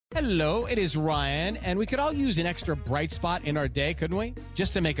Hello, it is Ryan, and we could all use an extra bright spot in our day, couldn't we?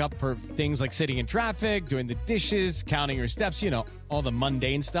 Just to make up for things like sitting in traffic, doing the dishes, counting your steps, all the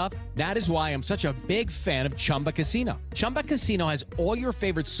mundane stuff. That is why I'm such a big fan of Chumba Casino. Chumba Casino has all your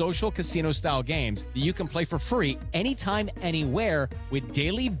favorite social casino-style games that you can play for free anytime, anywhere with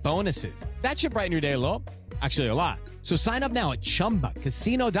daily bonuses. That should brighten your day a little. Actually, a lot. So sign up now at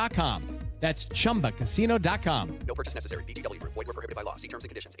ChumbaCasino.com. That's ChumbaCasino.com. No purchase necessary. VGW Group. Void where prohibited by law. See terms and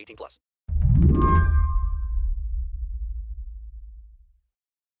conditions. 18+.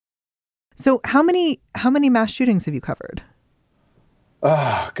 So how many mass shootings have you covered?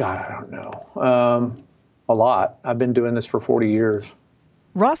 Oh, God, I don't know. A lot. I've been doing this for 40 years.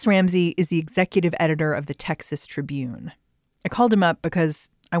 Ross Ramsey is the executive editor of the Texas Tribune. I called him up because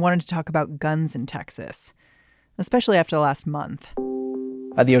I wanted to talk about guns in Texas, especially after the last month.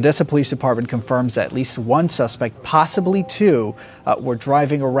 The Odessa Police Department confirms that at least one suspect, possibly two, were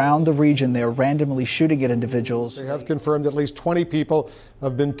driving around the region. They're randomly shooting at individuals. They have confirmed at least 20 people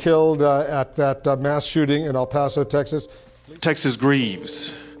have been killed at that mass shooting in El Paso, Texas. Texas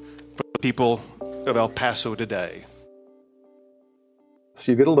grieves for the people of El Paso today.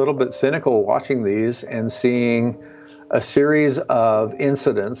 So you get a little bit cynical watching these and seeing a series of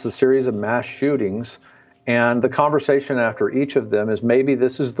incidents, a series of mass shootings. And the conversation after each of them is maybe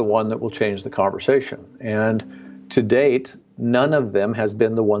this is the one that will change the conversation. And to date, none of them has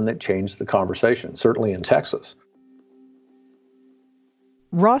been the one that changed the conversation, certainly in Texas.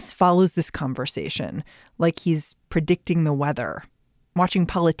 Ross follows this conversation like he's predicting the weather, watching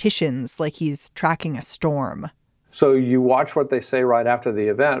politicians like he's tracking a storm. So you watch what they say right after the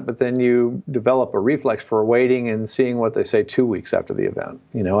event, but then you develop a reflex for waiting and seeing what they say 2 weeks after the event.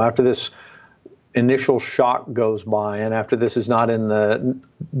 After this initial shock goes by, and after this is not in the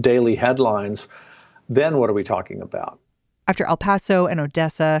daily headlines, then what are we talking about? After El Paso and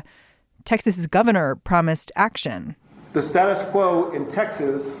Odessa, Texas's governor promised action. The status quo in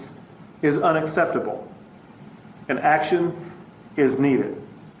Texas is unacceptable, and action is needed.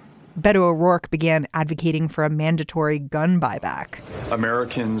 Beto O'Rourke began advocating for a mandatory gun buyback.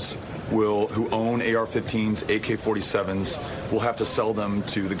 Americans who own AR-15s, AK-47s, will have to sell them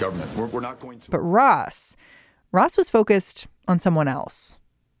to the government. We're not going to. But Ross was focused on someone else.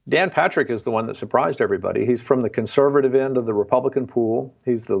 Dan Patrick is the one that surprised everybody. He's from the conservative end of the Republican pool.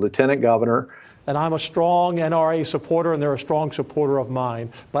 He's the lieutenant governor. And I'm a strong NRA supporter, and they're a strong supporter of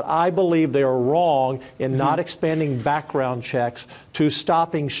mine. But I believe they are wrong in not expanding background checks to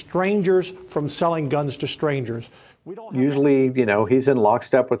stopping strangers from selling guns to strangers. Usually, he's in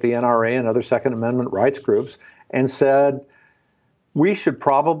lockstep with the NRA and other Second Amendment rights groups and said, we should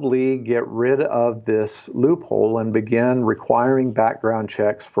probably get rid of this loophole and begin requiring background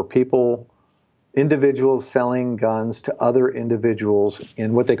checks for individuals selling guns to other individuals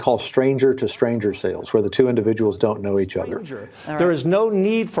in what they call stranger to stranger sales, where the two individuals don't know each other. Right. There is no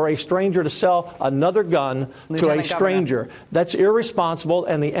need for a stranger to sell another gun to a stranger. That's irresponsible,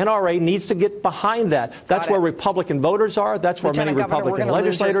 and the NRA needs to get behind that. That's where Republican voters are. That's where many Republican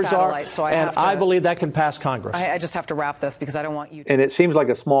legislators are. I believe that can pass Congress. I just have to wrap this because I don't want you to. And it seems like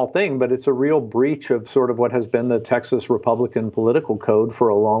a small thing, but it's a real breach of sort of what has been the Texas Republican political code for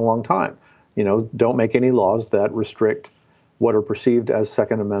a long, long time. Don't make any laws that restrict what are perceived as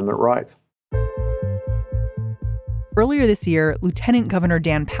Second Amendment rights. Earlier this year, Lieutenant Governor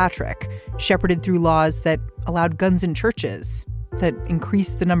Dan Patrick shepherded through laws that allowed guns in churches, that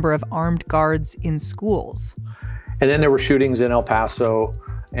increased the number of armed guards in schools. And then there were shootings in El Paso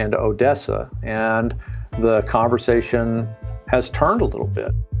and Odessa, and the conversation has turned a little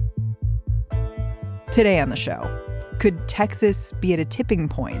bit. Today on the show, could Texas be at a tipping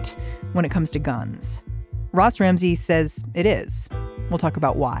point when it comes to guns? Ross Ramsey says it is. We'll talk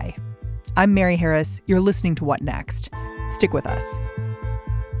about why. I'm Mary Harris. You're listening to What Next? Stick with us.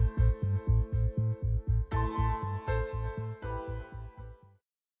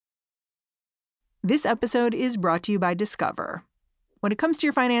 This episode is brought to you by Discover. When it comes to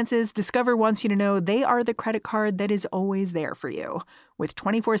your finances, Discover wants you to know they are the credit card that is always there for you. With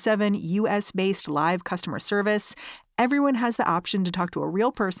 24/7 U.S.-based live customer service, everyone has the option to talk to a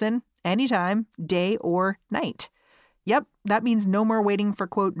real person anytime, day or night. Yep, that means no more waiting for,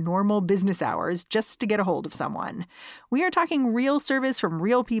 quote, normal business hours just to get a hold of someone. We are talking real service from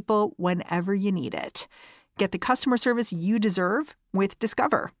real people whenever you need it. Get the customer service you deserve with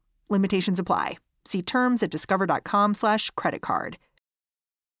Discover. Limitations apply. See terms at discover.com/creditcard.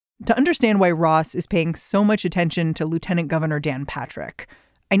 To understand why Ross is paying so much attention to Lieutenant Governor Dan Patrick,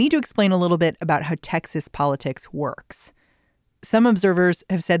 I need to explain a little bit about how Texas politics works. Some observers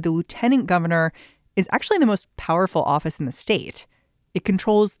have said the lieutenant governor is actually the most powerful office in the state. It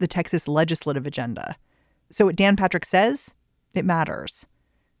controls the Texas legislative agenda. So what Dan Patrick says, it matters.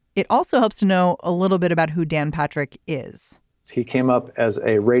 It also helps to know a little bit about who Dan Patrick is. He came up as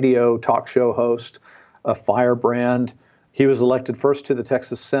a radio talk show host, a firebrand. He was elected first to the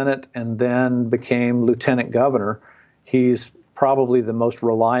Texas Senate and then became lieutenant governor. He's probably the most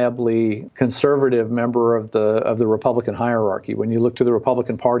reliably conservative member of the Republican hierarchy. When you look to the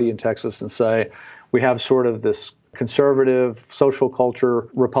Republican Party in Texas and say, we have sort of this conservative social culture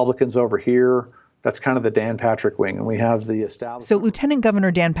Republicans over here, that's kind of the Dan Patrick wing. And we have the establishment. So Lieutenant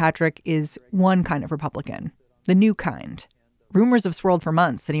Governor Dan Patrick is one kind of Republican, the new kind. Rumors have swirled for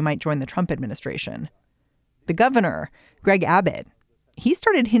months that he might join the Trump administration. The governor, Greg Abbott, he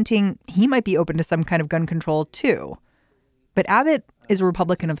started hinting he might be open to some kind of gun control, too. But Abbott is a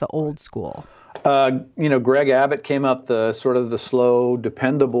Republican of the old school. Greg Abbott came up the sort of the slow,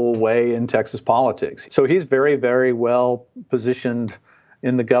 dependable way in Texas politics. So he's very, very well positioned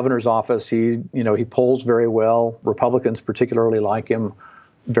in the governor's office. He polls very well. Republicans particularly like him.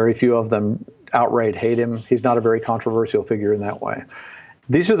 Very few of them outright hate him. He's not a very controversial figure in that way.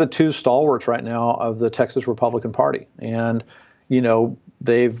 These are the two stalwarts right now of the Texas Republican Party. And,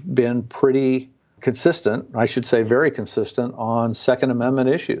 they've been pretty consistent, I should say very consistent, on Second Amendment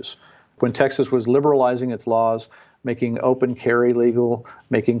issues. When Texas was liberalizing its laws, making open carry legal,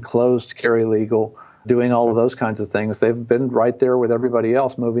 making closed carry legal, doing all of those kinds of things, they've been right there with everybody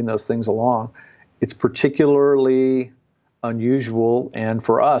else moving those things along. It's particularly unusual and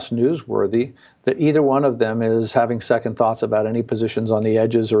for us newsworthy that either one of them is having second thoughts about any positions on the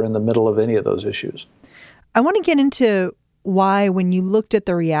edges or in the middle of any of those issues. I want to get into why, when you looked at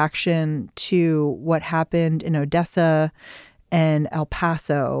the reaction to what happened in Odessa and El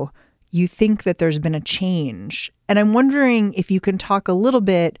Paso, you think that there's been a change. And I'm wondering if you can talk a little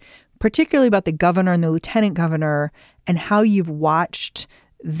bit, particularly about the governor and the lieutenant governor and how you've watched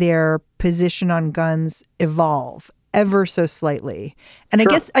their position on guns evolve ever so slightly. And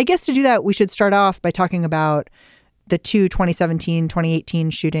sure. I guess to do that, we should start off by talking about the two 2017, 2018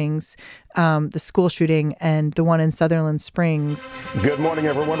 shootings, the school shooting and the one in Sutherland Springs. Good morning,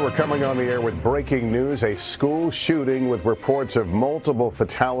 everyone. We're coming on the air with breaking news. A school shooting with reports of multiple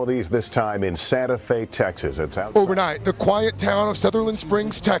fatalities, this time in Santa Fe, Texas. It's outside. Overnight, the quiet town of Sutherland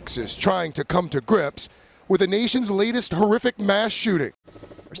Springs, Texas, trying to come to grips with the nation's latest horrific mass shooting.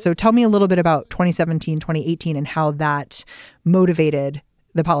 So tell me a little bit about 2017, 2018 and how that motivated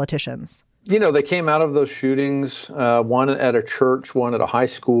the politicians. They came out of those shootings, one at a church, one at a high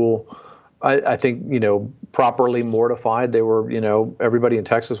school. I think, properly mortified. They were, everybody in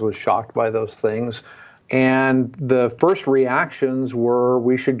Texas was shocked by those things. And the first reactions were,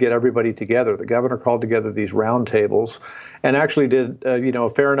 we should get everybody together. The governor called together these roundtables and actually did, a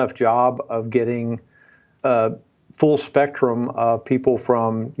fair enough job of getting full spectrum of people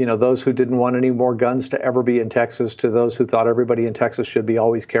from, those who didn't want any more guns to ever be in Texas to those who thought everybody in Texas should be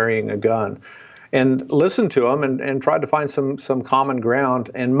always carrying a gun, and listened to them and tried to find some common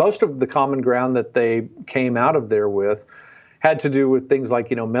ground. And most of the common ground that they came out of there with had to do with things like,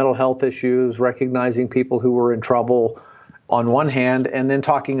 mental health issues, recognizing people who were in trouble on one hand, and then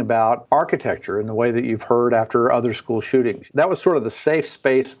talking about architecture in the way that you've heard after other school shootings. That was sort of the safe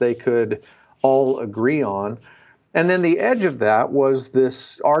space they could all agree on. And then the edge of that was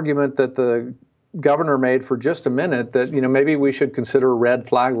this argument that the governor made for just a minute that, maybe we should consider red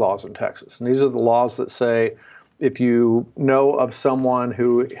flag laws in Texas. And these are the laws that say if you know of someone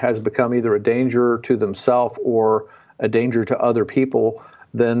who has become either a danger to themselves or a danger to other people,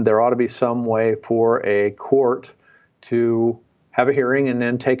 then there ought to be some way for a court to have a hearing and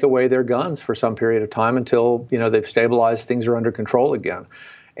then take away their guns for some period of time until, they've stabilized, things are under control again.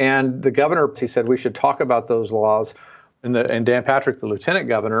 And the governor, he said, we should talk about those laws. And Dan Patrick, the lieutenant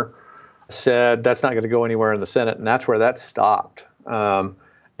governor, said that's not going to go anywhere in the Senate. And that's where that stopped. And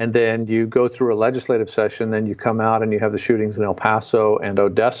then you go through a legislative session, then you come out and you have the shootings in El Paso and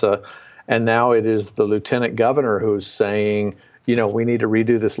Odessa. And now it is the lieutenant governor who's saying, we need to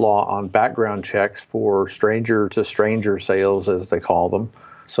redo this law on background checks for stranger to stranger sales, as they call them.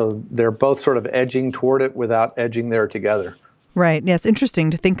 So they're both sort of edging toward it without edging there together. Right. Yeah, it's interesting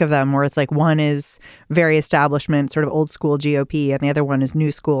to think of them where it's like one is very establishment, sort of old school GOP, and the other one is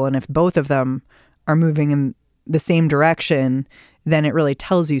new school. And if both of them are moving in the same direction, then it really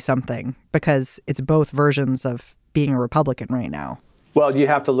tells you something because it's both versions of being a Republican right now. Well, you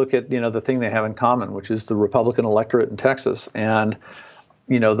have to look at, the thing they have in common, which is the Republican electorate in Texas. And,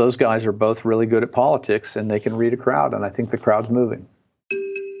 those guys are both really good at politics and they can read a crowd. And I think the crowd's moving.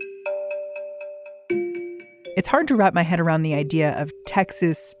 It's hard to wrap my head around the idea of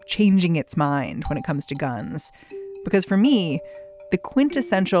Texas changing its mind when it comes to guns. Because for me, The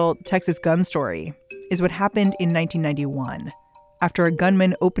quintessential Texas gun story is what happened in 1991 after a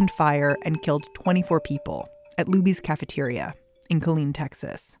gunman opened fire and killed 24 people at Luby's Cafeteria in Killeen,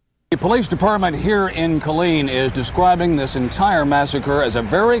 Texas. The police department here in Killeen is describing this entire massacre as a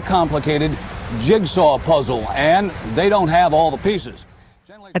very complicated jigsaw puzzle, and they don't have all the pieces.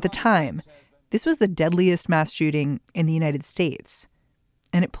 At the time, this was the deadliest mass shooting in the United States,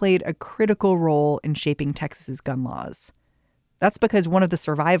 and it played a critical role in shaping Texas's gun laws. That's because one of the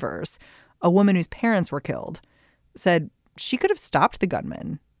survivors, a woman whose parents were killed, said she could have stopped the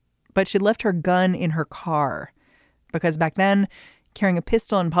gunman, but she left her gun in her car because back then, carrying a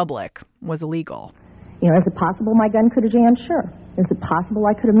pistol in public was illegal. You know, is it possible my gun could have jammed? Sure. Is it possible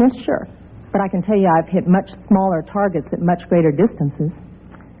I could have missed? Sure. But I can tell you I've hit much smaller targets at much greater distances.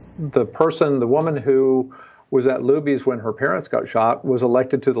 The woman who was at Luby's when her parents got shot, was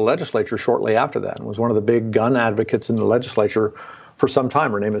elected to the legislature shortly after that and was one of the big gun advocates in the legislature for some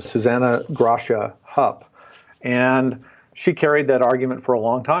time. Her name is Susanna Gracia Hupp. And she carried that argument for a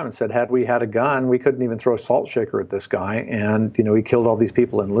long time and said, had we had a gun, we couldn't even throw a salt shaker at this guy. And, you know, he killed all these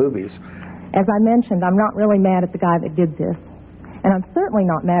people in Luby's. As I mentioned, I'm not really mad at the guy that did this. And I'm certainly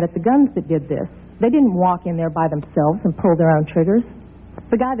not mad at the guns that did this. They didn't walk in there by themselves and pull their own triggers.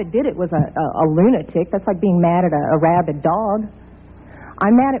 The guy that did it was a lunatic. That's like being mad at a rabid dog.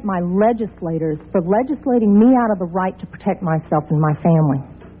 I'm mad at my legislators for legislating me out of the right to protect myself and my family.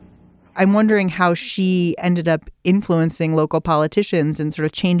 I'm wondering how she ended up influencing local politicians and sort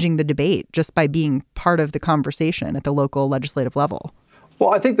of changing the debate just by being part of the conversation at the local legislative level.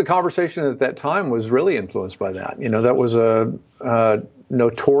 Well, I think the conversation at that time was really influenced by that. You know, that was a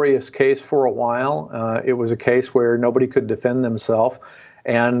notorious case for a while. It was a case where nobody could defend themselves.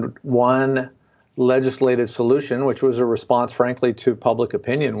 And one legislative solution, which was a response, frankly, to public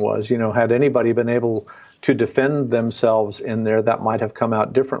opinion, was, you know, had anybody been able to defend themselves in there, that might have come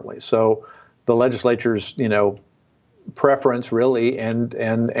out differently. So the legislature's, you know, preference really and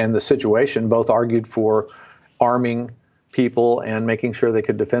the situation both argued for arming people and making sure they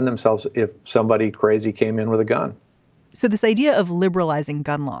could defend themselves if somebody crazy came in with a gun. So this idea of liberalizing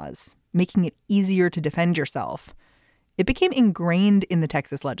gun laws, making it easier to defend yourself, it became ingrained in the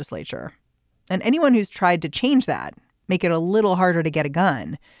Texas legislature. And anyone who's tried to change that, make it a little harder to get a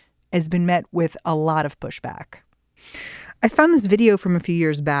gun, has been met with a lot of pushback. I found this video from a few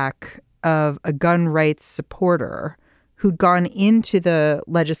years back of a gun rights supporter who'd gone into the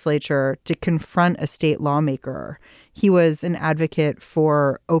legislature to confront a state lawmaker. He was an advocate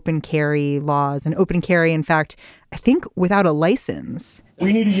for open carry laws and open carry, in fact, I think without a license.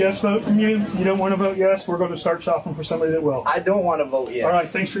 We need a yes vote from you. You don't want to vote yes, we're going to start shopping for somebody that will. I don't want to vote yes. All right,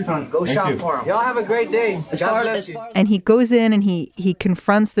 thanks for your time. Go shop for him. Y'all have a great day. God bless you. And he goes in and he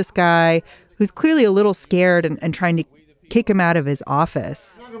confronts this guy who's clearly a little scared and trying to kick him out of his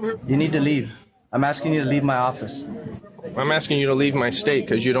office. You need to leave. I'm asking you to leave my office. I'm asking you to leave my state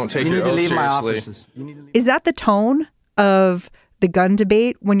because you don't take your oath seriously. Is that the tone of the gun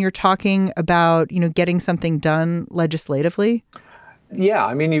debate when you're talking about, you know, getting something done legislatively? Yeah,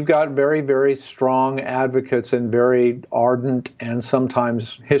 I mean, you've got very, very strong advocates and very ardent and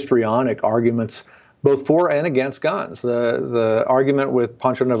sometimes histrionic arguments, both for and against guns. The argument with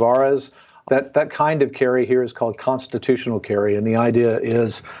Pancho Narvaez, that kind of carry here is called constitutional carry. And the idea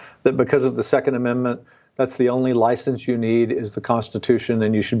is that because of the Second Amendment, that's the only license you need is the Constitution,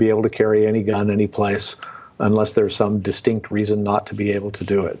 and you should be able to carry any gun any place unless there's some distinct reason not to be able to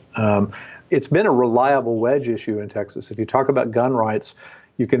do it. It's been a reliable wedge issue in Texas. If you talk about gun rights,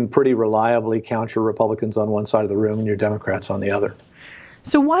 you can pretty reliably count your Republicans on one side of the room and your Democrats on the other.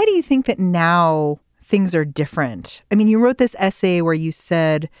 So why do you think that now things are different? I mean, you wrote this essay where you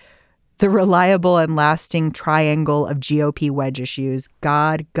said the reliable and lasting triangle of GOP wedge issues,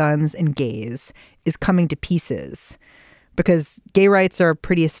 God, guns, and gays, is coming to pieces because gay rights are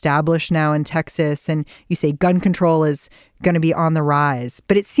pretty established now in Texas. And you say gun control is going to be on the rise.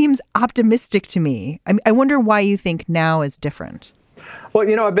 But it seems optimistic to me. I wonder why you think now is different. Well,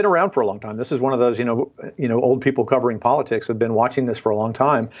 you know, I've been around for a long time. This is one of those, old people covering politics have been watching this for a long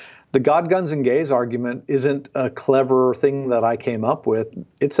time. The God, guns, and gays argument isn't a clever thing that I came up with.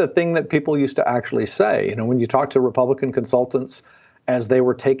 It's a thing that people used to actually say. You know, when you talk to Republican consultants as they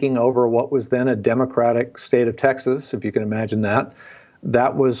were taking over what was then a Democratic state of Texas, if you can imagine that,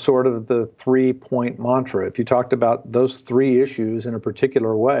 that was sort of the 3-point mantra. If you talked about those three issues in a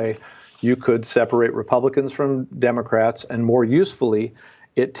particular way, you could separate Republicans from Democrats, and more usefully,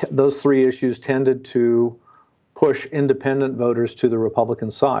 those three issues tended to push independent voters to the Republican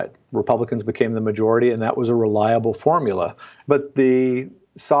side. Republicans became the majority, and that was a reliable formula. But the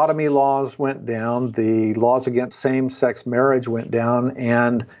sodomy laws went down, the laws against same-sex marriage went down,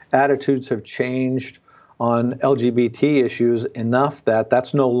 and attitudes have changed on LGBT issues enough that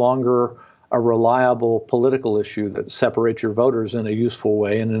that's no longer a reliable political issue that separates your voters in a useful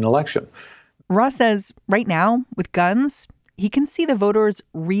way in an election. Ross says right now, with guns, he can see the voters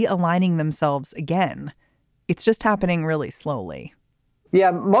realigning themselves again. It's just happening really slowly.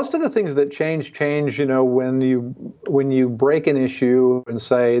 Yeah, most of the things that change, when you break an issue and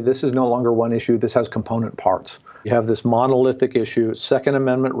say this is no longer one issue, this has component parts. You have this monolithic issue, Second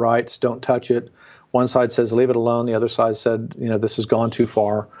Amendment rights, don't touch it. One side says leave it alone. The other side said, this has gone too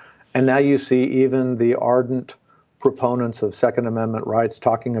far. And now you see even the ardent proponents of Second Amendment rights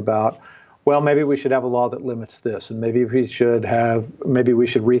talking about, well, maybe we should have a law that limits this, and maybe we should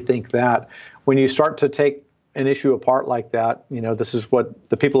rethink that. When you start to take an issue apart like that, this is what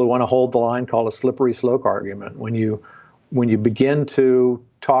the people who want to hold the line call a slippery slope argument. When you begin to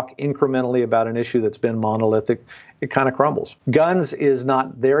talk incrementally about an issue that's been monolithic, it kind of crumbles. Guns is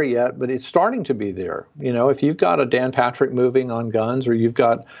not there yet, but it's starting to be there. If you've got a Dan Patrick moving on guns, or you've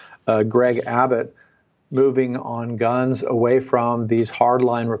got Greg Abbott moving on guns away from these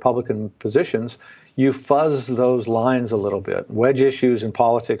hardline Republican positions, you fuzz those lines a little bit. Wedge issues in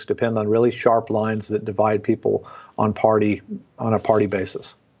politics depend on really sharp lines that divide people on a party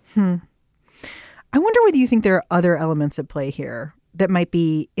basis. I wonder whether you think there are other elements at play here that might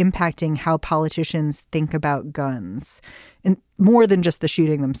be impacting how politicians think about guns, and more than just the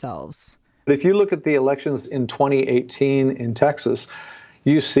shooting themselves. If you look at the elections in 2018 in Texas,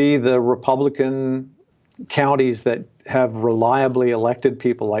 you see the Republican counties that have reliably elected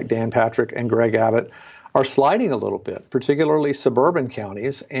people like Dan Patrick and Greg Abbott are sliding a little bit, particularly suburban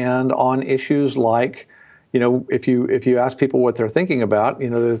counties. And on issues like, if you ask people what they're thinking about,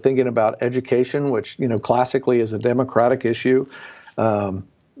 they're thinking about education, which, classically is a Democratic issue.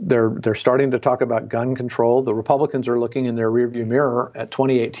 They're starting to talk about gun control. The Republicans are looking in their rearview mirror at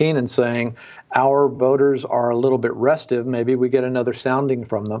 2018 and saying, our voters are a little bit restive. Maybe we get another sounding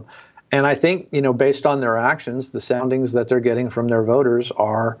from them. And I think, based on their actions, the soundings that they're getting from their voters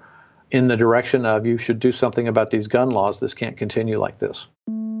are in the direction of, you should do something about these gun laws. This can't continue like this.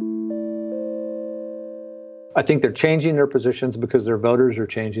 I think they're changing their positions because their voters are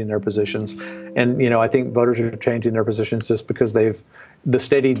changing their positions. And, I think voters are changing their positions just because the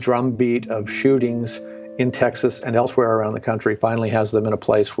steady drumbeat of shootings in Texas and elsewhere around the country finally has them in a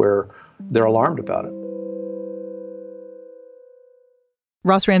place where they're alarmed about it.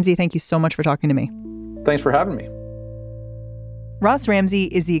 Ross Ramsey, thank you so much for talking to me. Thanks for having me. Ross Ramsey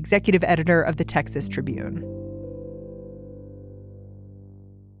is the executive editor of the Texas Tribune.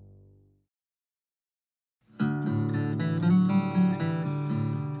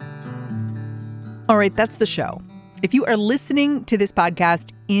 All right, that's the show. If you are listening to this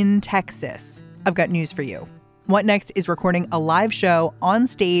podcast in Texas, I've got news for you. What Next is recording a live show on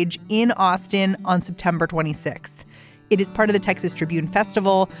stage in Austin on September 26th. It is part of the Texas Tribune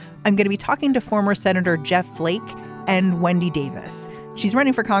Festival. I'm going to be talking to former Senator Jeff Flake and Wendy Davis. She's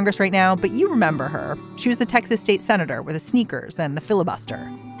running for Congress right now, but you remember her. She was the Texas state senator with the sneakers and the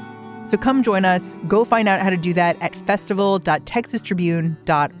filibuster. So come join us. Go find out how to do that at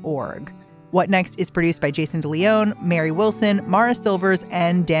festival.texastribune.org. What Next is produced by Jason DeLeon, Mary Wilson, Mara Silvers,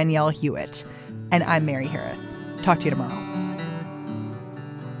 and Danielle Hewitt. And I'm Mary Harris. Talk to you tomorrow.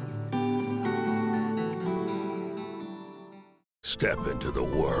 Step into the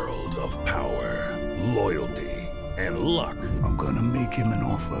world of power, loyalty, and luck. I'm gonna make him an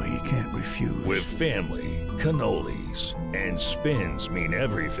offer he can't refuse. With family, cannolis, and spins mean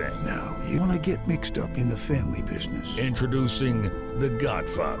everything. Now, you wanna get mixed up in the family business. Introducing The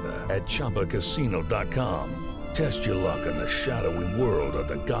Godfather at ChumbaCasino.com. Test your luck in the shadowy world of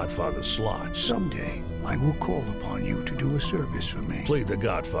The Godfather slot. Someday, I will call upon you to do a service for me. Play The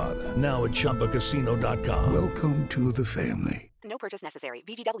Godfather, now at ChumbaCasino.com. Welcome to the family. No purchase necessary.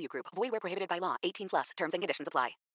 VGW Group. Void where prohibited by law. 18+. Terms and conditions apply.